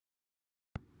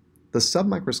The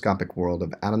submicroscopic world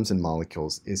of atoms and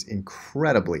molecules is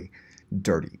incredibly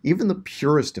dirty. Even the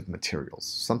purest of materials,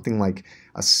 something like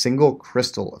a single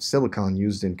crystal of silicon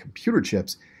used in computer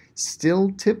chips,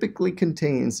 still typically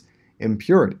contains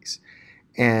impurities.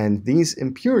 And these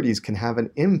impurities can have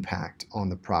an impact on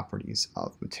the properties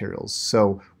of materials.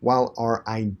 So while our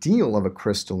ideal of a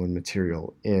crystalline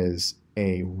material is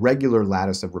a regular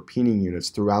lattice of repeating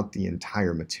units throughout the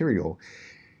entire material,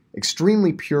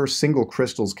 extremely pure single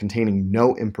crystals containing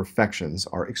no imperfections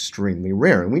are extremely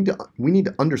rare, and we need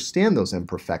to understand those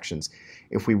imperfections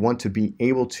if we want to be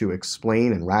able to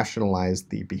explain and rationalize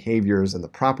the behaviors and the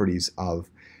properties of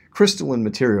crystalline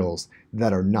materials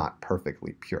that are not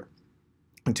perfectly pure.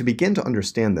 And to begin to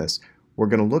understand this, we're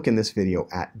going to look in this video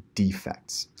at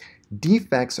defects.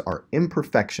 Defects are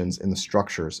imperfections in the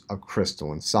structures of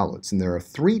crystalline solids, and there are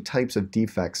three types of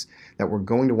defects that we're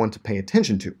going to want to pay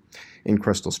attention to in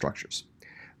crystal structures.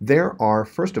 There are,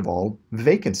 first of all,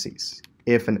 vacancies.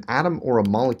 If an atom or a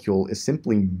molecule is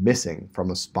simply missing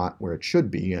from a spot where it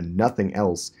should be and nothing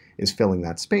else is filling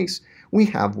that space, we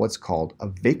have what's called a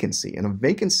vacancy. And a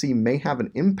vacancy may have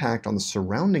an impact on the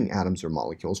surrounding atoms or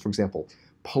molecules, for example,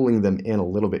 pulling them in a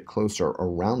little bit closer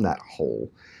around that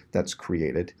hole that's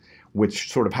created,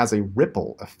 which sort of has a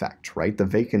ripple effect, right? The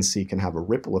vacancy can have a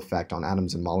ripple effect on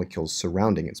atoms and molecules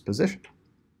surrounding its position.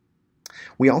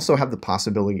 We also have the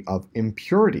possibility of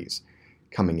impurities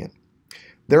coming in.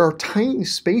 There are tiny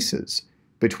spaces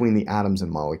between the atoms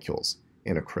and molecules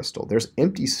in a crystal. There's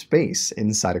empty space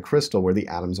inside a crystal where the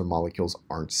atoms or molecules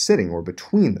aren't sitting or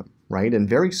between them, right? And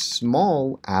very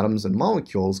small atoms and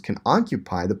molecules can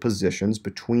occupy the positions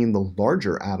between the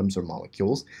larger atoms or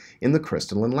molecules in the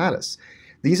crystalline lattice.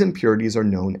 These impurities are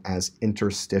known as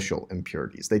interstitial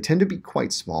impurities. They tend to be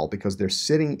quite small because they're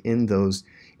sitting in those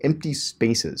empty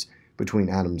spaces between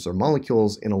atoms or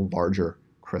molecules in a larger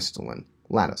crystalline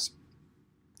lattice.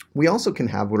 We also can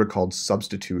have what are called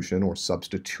substitution or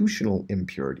substitutional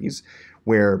impurities,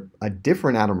 where a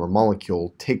different atom or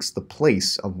molecule takes the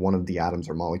place of one of the atoms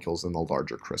or molecules in the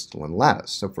larger crystalline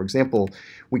lattice. So for example,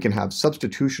 we can have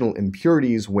substitutional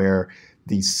impurities where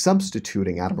the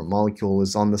substituting atom or molecule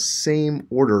is on the same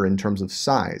order in terms of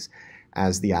size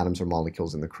as the atoms or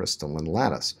molecules in the crystalline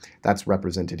lattice. That's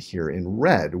represented here in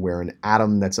red, where an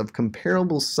atom that's of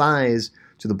comparable size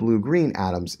to the blue-green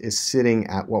atoms is sitting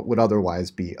at what would otherwise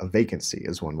be a vacancy,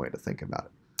 is one way to think about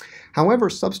it. However,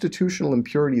 substitutional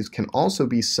impurities can also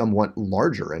be somewhat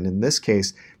larger, and in this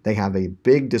case, they have a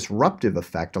big disruptive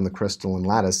effect on the crystalline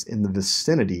lattice in the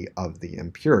vicinity of the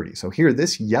impurity. So here,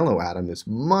 this yellow atom is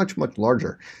much, much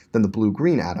larger than the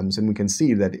blue-green atoms, and we can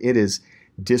see that it is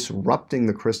disrupting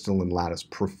the crystalline lattice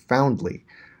profoundly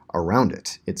around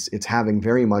it. It's having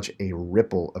very much a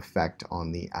ripple effect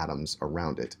on the atoms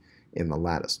around it in the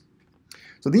lattice.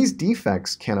 So these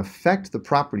defects can affect the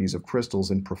properties of crystals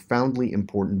in profoundly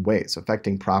important ways,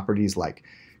 affecting properties like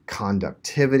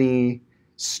conductivity,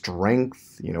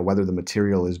 strength, whether the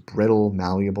material is brittle,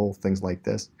 malleable, things like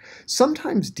this.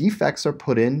 Sometimes defects are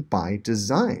put in by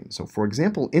design. So for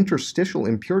example, interstitial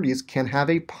impurities can have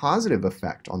a positive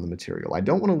effect on the material. I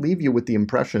don't want to leave you with the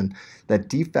impression that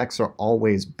defects are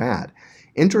always bad.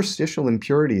 Interstitial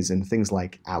impurities in things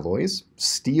like alloys,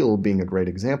 steel being a great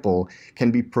example, can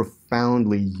be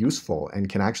profoundly useful and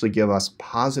can actually give us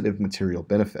positive material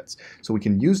benefits. So we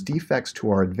can use defects to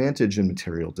our advantage in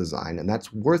material design, and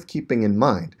that's worth keeping in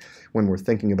mind when we're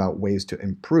thinking about ways to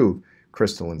improve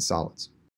crystalline solids.